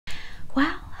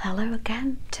Hello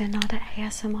again to another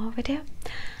ASMR video.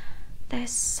 This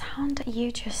sound that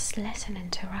you just listening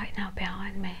to right now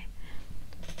behind me,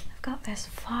 I've got this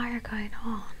fire going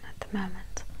on at the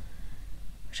moment,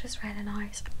 which is really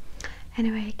nice.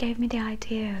 Anyway, it gave me the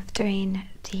idea of doing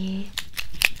the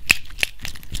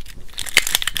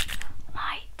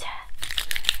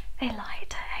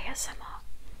lighter ASMR.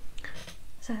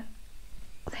 So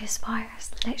this fire is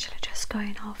literally just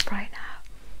going off right now,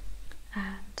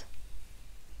 and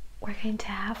we're going to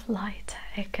have lighter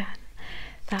again.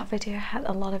 That video had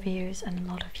a lot of views and a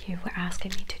lot of you were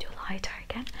asking me to do lighter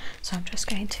again, so I'm just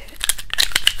going to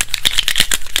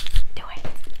do it.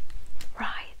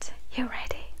 Right, you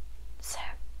ready? So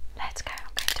let's go.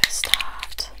 I'm going to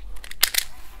start.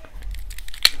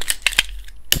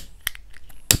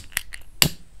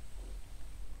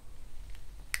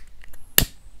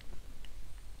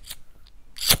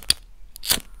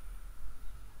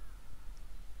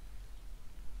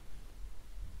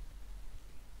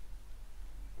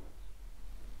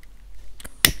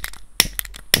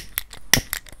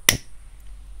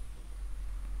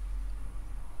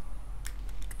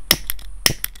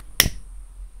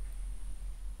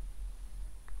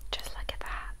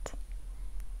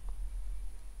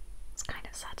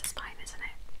 Satisfying, isn't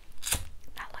it?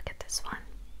 Now look at this one.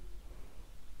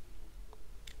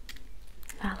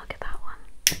 Now look at that one.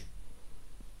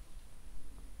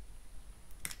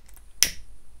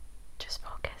 Just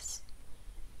focus.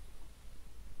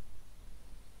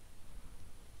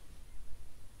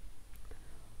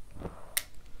 Now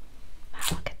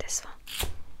look at this one.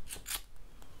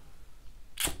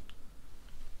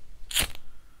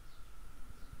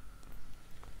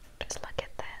 Just look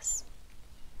at this.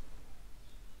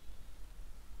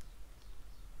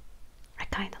 I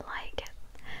kind of like it.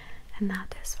 And now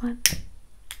this one.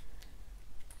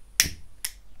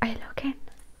 Are you looking?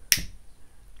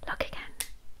 Look again.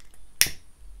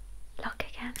 Look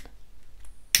again.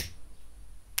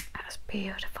 That's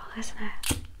beautiful, isn't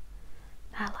it?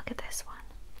 Now look at this one.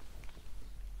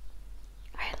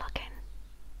 Are you looking?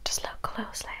 Just look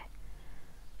closely.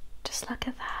 Just look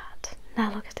at that.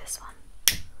 Now look at this one.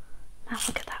 Now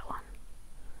look at that one.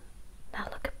 Now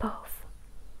look at both.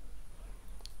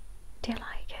 Do you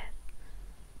like it?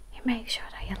 You make sure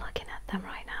that you're looking at them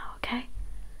right now, okay?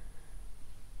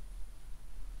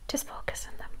 Just focus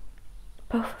on them.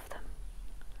 Both of them.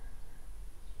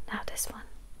 Now this one.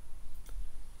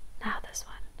 Now this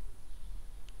one.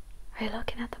 Are you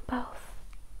looking at them both?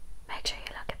 Make sure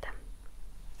you look at them.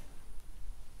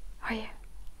 Are you?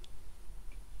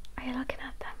 Are you looking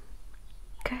at them?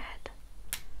 Good.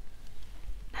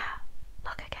 Now,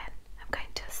 look again. I'm going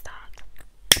to start.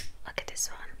 Look at this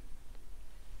one.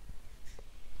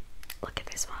 Look at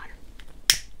this one.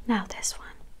 Now this one.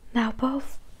 Now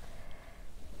both.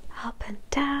 Up and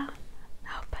down.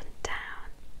 Up and down.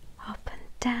 Up and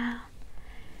down.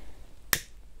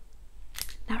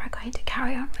 Now we're going to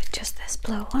carry on with just this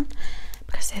blue one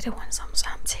because the other one's almost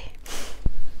empty.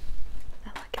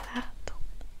 Now look at that.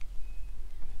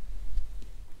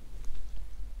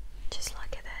 Just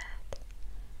look at it.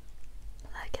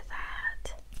 Look at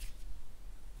that.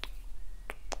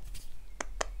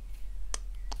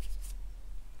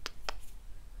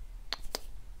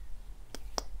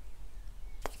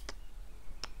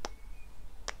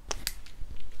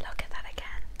 Look at that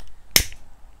again.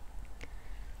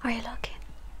 Are you looking?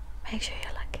 Make sure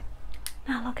you're looking.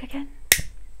 Now look again.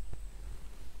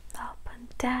 Up and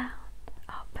down,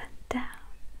 up and down.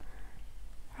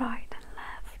 Right and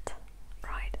left,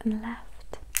 right and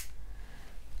left.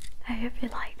 I hope you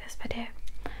like this video.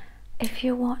 If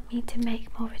you want me to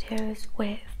make more videos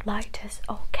with lighters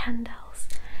or candles,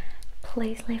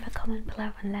 please leave a comment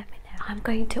below and let me know. I'm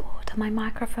going to order my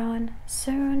microphone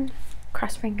soon.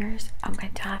 Cross fingers, I'm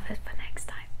going to have it for next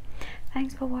time.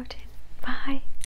 Thanks for watching. Bye.